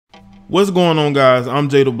What's going on, guys? I'm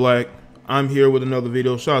Jaye the Black. I'm here with another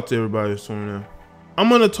video. Shout out to everybody that's tuning in. I'm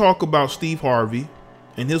going to talk about Steve Harvey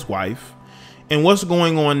and his wife and what's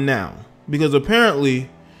going on now, because apparently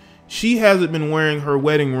she hasn't been wearing her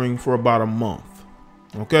wedding ring for about a month.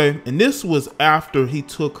 Okay, and this was after he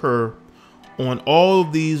took her on all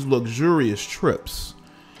of these luxurious trips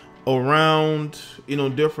around,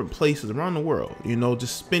 different places around the world,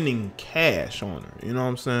 just spending cash on her. You know what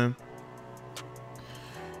I'm saying?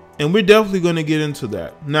 And we're definitely going to get into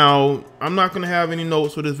that. Now, I'm not going to have any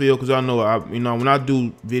notes for this video because y'all know, when I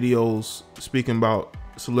do videos speaking about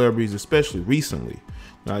celebrities, especially recently,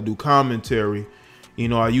 when I do commentary,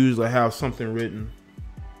 I usually have something written,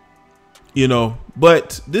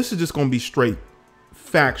 but this is just going to be straight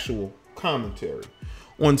factual commentary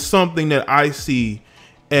on something that I see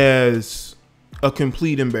as a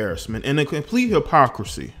complete embarrassment and a complete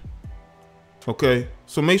hypocrisy. Okay,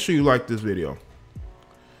 so make sure you like this video.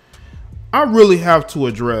 I really have to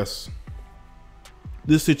address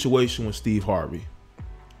this situation with Steve Harvey,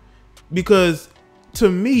 because to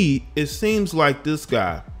me, it seems like this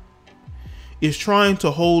guy is trying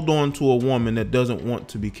to hold on to a woman that doesn't want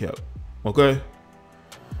to be kept. Okay.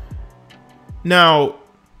 Now,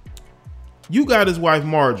 you got his wife,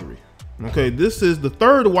 Marjorie. Okay. This is the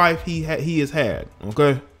third wife he has had.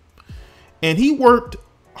 Okay. And he worked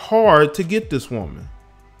hard to get this woman,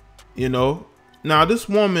 Now, this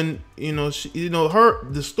woman,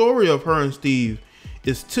 the story of her and Steve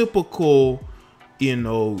is typical,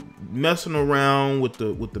 messing around with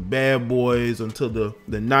the bad boys until the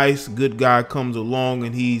nice good guy comes along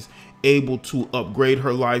and he's able to upgrade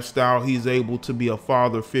her lifestyle. He's able to be a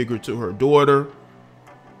father figure to her daughter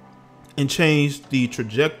and change the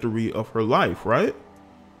trajectory of her life, right?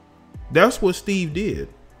 That's what Steve did.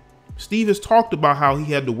 Steve has talked about how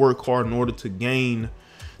he had to work hard in order to gain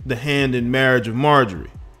the hand in marriage of Marjorie,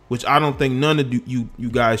 which I don't think none of you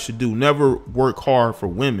guys should do. Never work hard for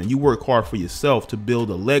women. You work hard for yourself, to build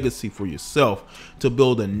a legacy for yourself, to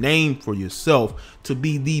build a name for yourself, to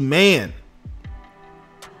be the man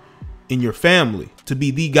in your family, to be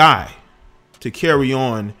the guy, to carry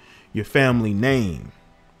on your family name,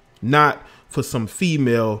 not for some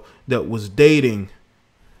female that was dating,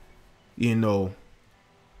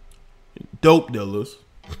 dope dealers,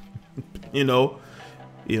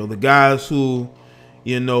 the guys who,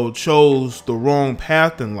 chose the wrong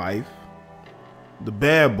path in life, the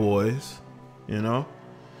bad boys, never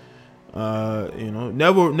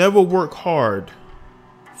work hard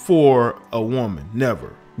for a woman,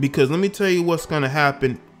 never. Because let me tell you what's going to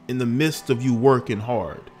happen in the midst of you working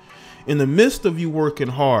hard. In the midst of you working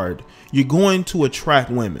hard, you're going to attract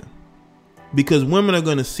women, because women are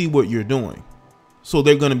going to see what you're doing. So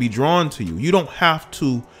they're going to be drawn to you. You don't have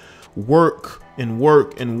to work and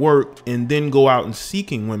work and work and then go out and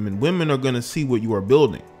seeking women. Women are going to see what you are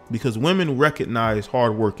building, because women recognize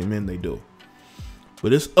hardworking men. They do.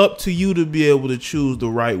 But it's up to you to be able to choose the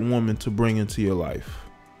right woman to bring into your life.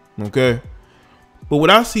 Okay. But what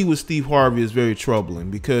I see with Steve Harvey is very troubling,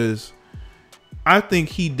 because I think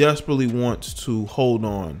he desperately wants to hold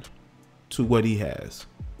on to what he has.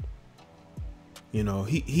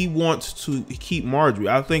 He wants to keep Marjorie.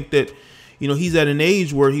 I think that, he's at an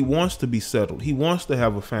age where he wants to be settled. He wants to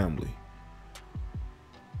have a family.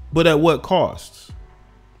 But at what cost?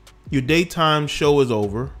 Your daytime show is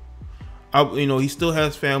over. He still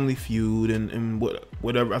has Family Feud and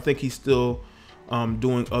whatever. I think he's still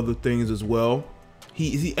doing other things as well.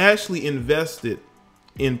 He actually invested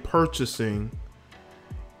in purchasing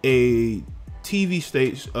a TV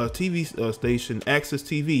station, Access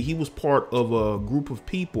TV. He was part of a group of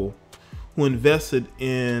people who invested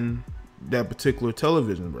in that particular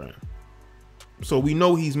television brand. So we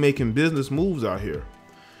know he's making business moves out here.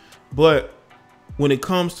 But when it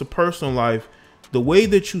comes to personal life, the way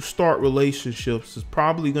that you start relationships is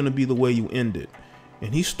probably going to be the way you end it.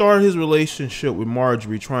 And he started his relationship with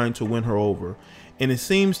Marjorie trying to win her over. And it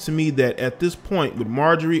seems to me that at this point, with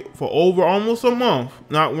Marjorie for over almost a month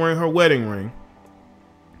not wearing her wedding ring,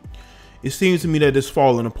 it seems to me that it's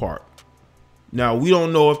falling apart. Now, we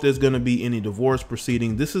don't know if there's going to be any divorce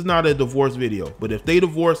proceeding. This is not a divorce video, but if they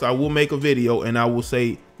divorce, I will make a video and I will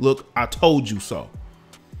say, look, I told you so.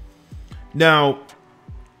 Now,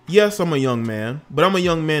 yes, I'm a young man, but I'm a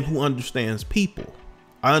young man who understands people.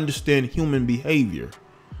 I understand human behavior.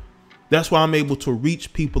 That's why I'm able to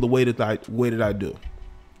reach people the way that I do.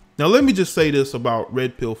 Now, let me just say this about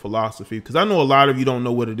red pill philosophy, because I know a lot of you don't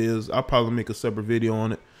know what it is. I'll probably make a separate video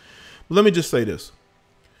on it. But let me just say this.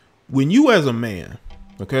 When you as a man,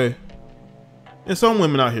 okay, and some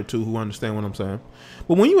women out here too who understand what I'm saying,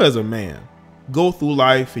 but when you as a man go through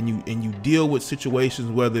life and you deal with situations,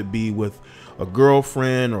 whether it be with a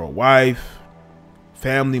girlfriend or a wife,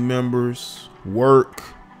 family members, work,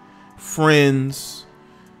 friends,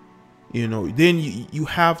 you know, then you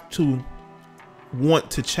have to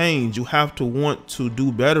want to change. You have to want to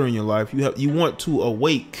do better in your life. You want to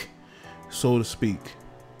awake, so to speak.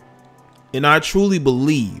 And I truly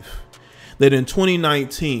believe that in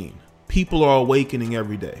 2019, people are awakening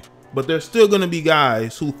every day. But there's still going to be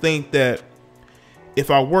guys who think that if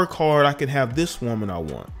I work hard, I can have this woman I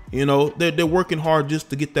want. You know, they're working hard just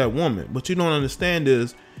to get that woman. But you don't understand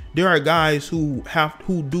is there are guys who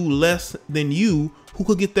do less than you who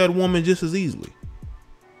could get that woman just as easily.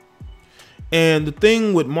 And the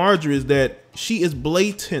thing with Marjorie is that she is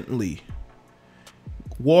blatantly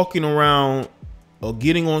walking around or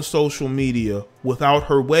getting on social media without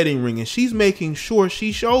her wedding ring. And she's making sure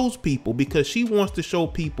she shows people because she wants to show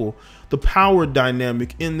people the power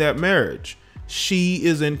dynamic in that marriage. She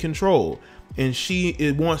is in control. And she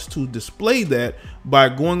wants to display that by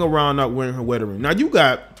going around not wearing her wedding ring. Now you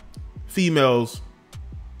got females,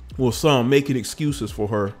 well, some making excuses for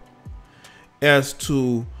her as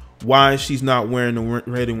to why she's not wearing the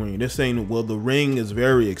wedding ring. They're saying, well, the ring is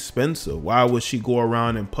very expensive. Why would she go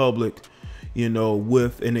around in public, you know,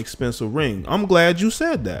 with an expensive ring? I'm glad you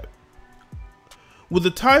said that. With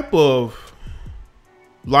the type of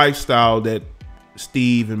lifestyle that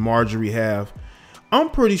Steve and Marjorie have, I'm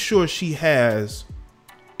pretty sure she has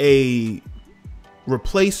a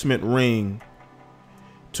replacement ring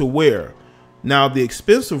to wear. Now, the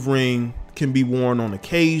expensive ring can be worn on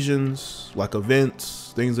occasions like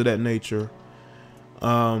events, things of that nature.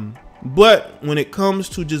 But when it comes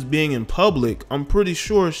to just being in public, I'm pretty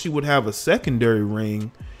sure she would have a secondary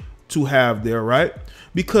ring to have there, right?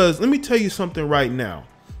 Because let me tell you something right now.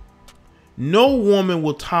 No woman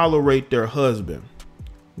will tolerate their husband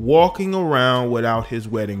walking around without his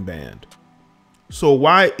wedding band. So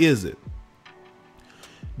why is it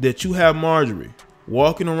that you have Marjorie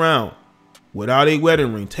walking around without a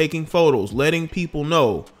wedding ring, taking photos, letting people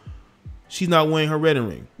know she's not wearing her wedding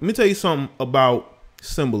ring? Let me tell you something about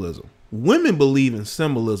symbolism. Women believe in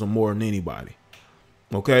symbolism more than anybody.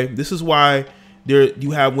 Okay, this is why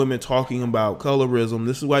you have women talking about colorism.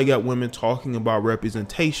 This is why you got women talking about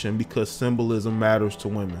representation, because symbolism matters to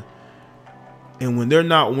women. And when they're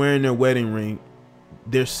not wearing their wedding ring,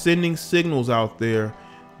 they're sending signals out there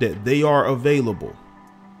that they are available.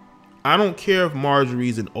 I don't care if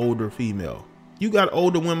Marjorie's an older female. You got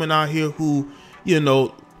older women out here who, you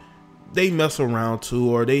know, they mess around too,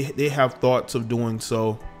 or they have thoughts of doing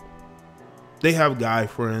so. They have guy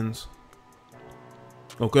friends.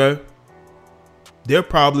 Okay? They're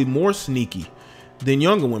probably more sneaky than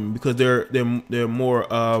younger women because they're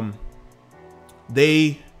more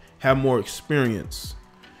they have more experience,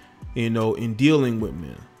 you know, in dealing with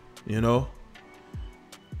men, you know.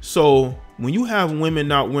 So when you have women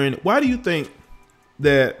not wearing, why do you think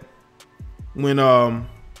that when in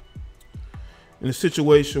a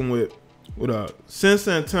situation with Sen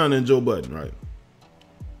Santana and Joe Budden, right,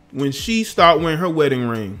 when she stopped wearing her wedding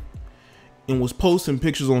ring and was posting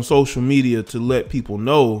pictures on social media to let people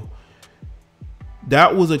know,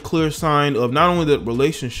 that was a clear sign of not only that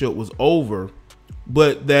relationship was over,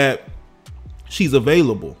 but that she's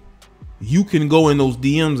available. You can go in those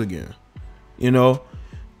DMs again. You know,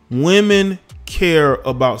 women care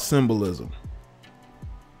about symbolism.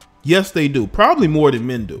 Yes, they do. Probably more than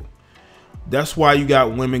men do. That's why you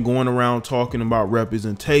got women going around talking about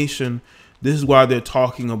representation. This is why they're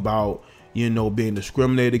talking about, you know, being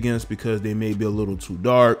discriminated against because they may be a little too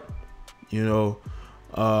dark. You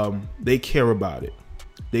know, they care about it.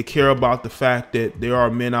 They care about the fact that there are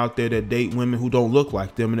men out there that date women who don't look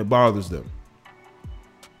like them, and it bothers them.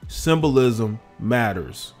 Symbolism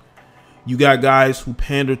matters. You got guys who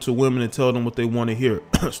pander to women and tell them what they want to hear.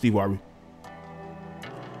 Steve Harvey.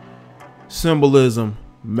 Symbolism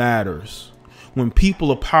matters. When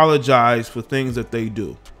people apologize for things that they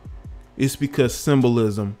do, it's because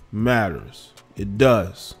symbolism matters. It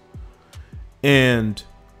does. And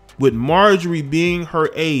with Marjorie being her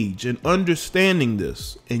age and understanding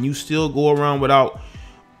this, and you still go around without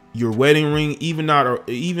your wedding ring, even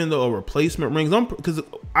though a replacement ring, because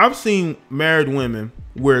I've seen married women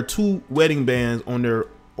wear 2 wedding bands on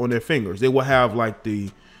their fingers. They will have like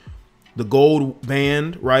the gold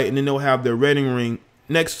band, right, and then they'll have their wedding ring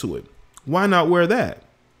next to it. Why not wear that?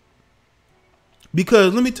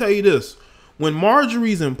 Because let me tell you this, when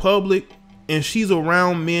Marjorie's in public and she's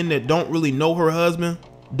around men that don't really know her husband,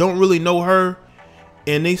 don't really know her,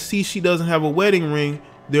 and they see she doesn't have a wedding ring,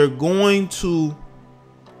 they're going to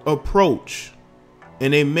approach,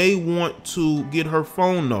 and they may want to get her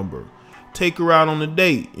phone number. take her out on a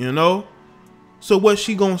date, you know? So what's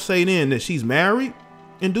she gonna say then? That she's married?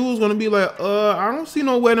 And dude's gonna be like, I don't see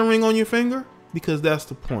no wedding ring on your finger. Because that's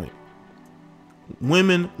the point.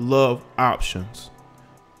 Women love options.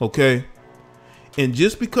 Okay? And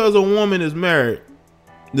just because a woman is married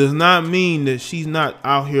does not mean that she's not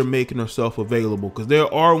out here making herself available. Because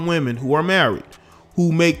there are women who are married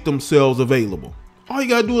who make themselves available. All you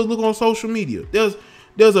gotta do is look on social media.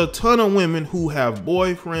 There's a ton of women who have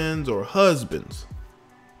boyfriends or husbands.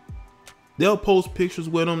 They'll post pictures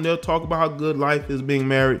with them. They'll talk about how good life is being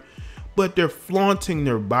married, but they're flaunting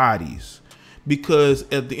their bodies because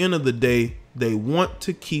at the end of the day, they want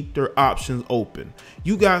to keep their options open.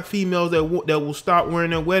 You got females that will stop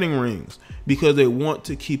wearing their wedding rings because they want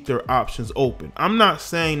to keep their options open. I'm not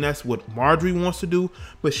saying that's what Marjorie wants to do,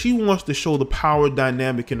 but she wants to show the power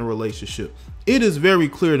dynamic in the relationship. It is very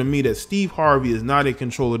clear to me that Steve Harvey is not in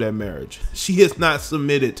control of that marriage. She is not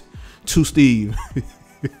submitted to Steve.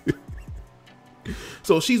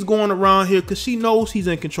 So she's going around here because she knows he's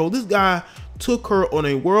in control. This guy took her on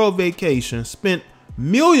a world vacation, spent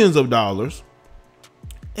millions of dollars,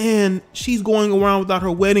 and she's going around without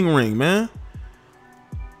her wedding ring, man.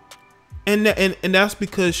 And that's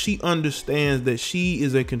because she understands that she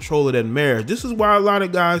is in control of that marriage. This is why a lot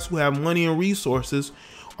of guys who have money and resources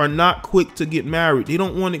are not quick to get married. They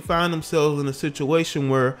don't want to find themselves in a situation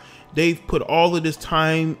where they've put all of this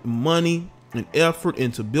time, money, and effort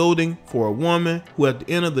into building for a woman who at the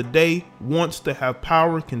end of the day wants to have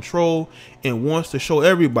power and control and wants to show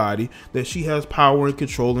everybody that she has power and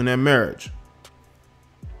control in that marriage.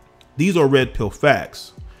 These are red pill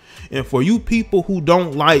facts. And for you people who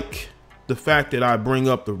don't like the fact that I bring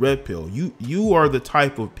up the red pill, you are the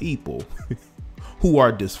type of people who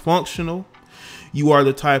are dysfunctional. You are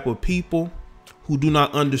the type of people who do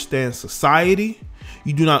not understand society.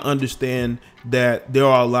 You do not understand that there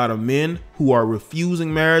are a lot of men who are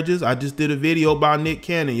refusing marriages. I just did a video about Nick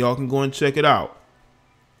Cannon. Y'all can go and check it out.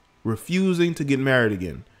 Refusing to get married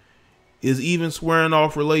again. Is even swearing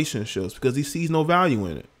off relationships because he sees no value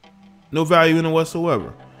in it. No value in it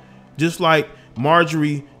whatsoever. Just like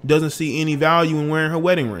Marjorie doesn't see any value in wearing her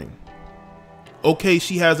wedding ring. Okay,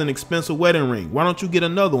 she has an expensive wedding ring. Why don't you get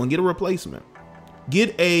another one? Get a replacement.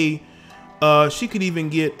 Get a she could even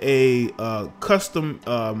get a custom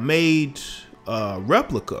made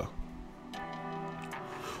replica.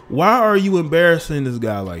 Why are you embarrassing this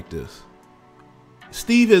guy like this?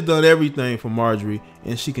 Steve has done everything for Marjorie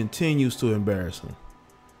and she continues to embarrass him.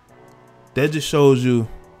 That just shows you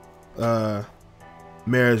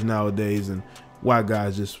marriage nowadays and why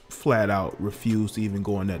guys just flat out refuse to even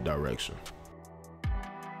go in that direction.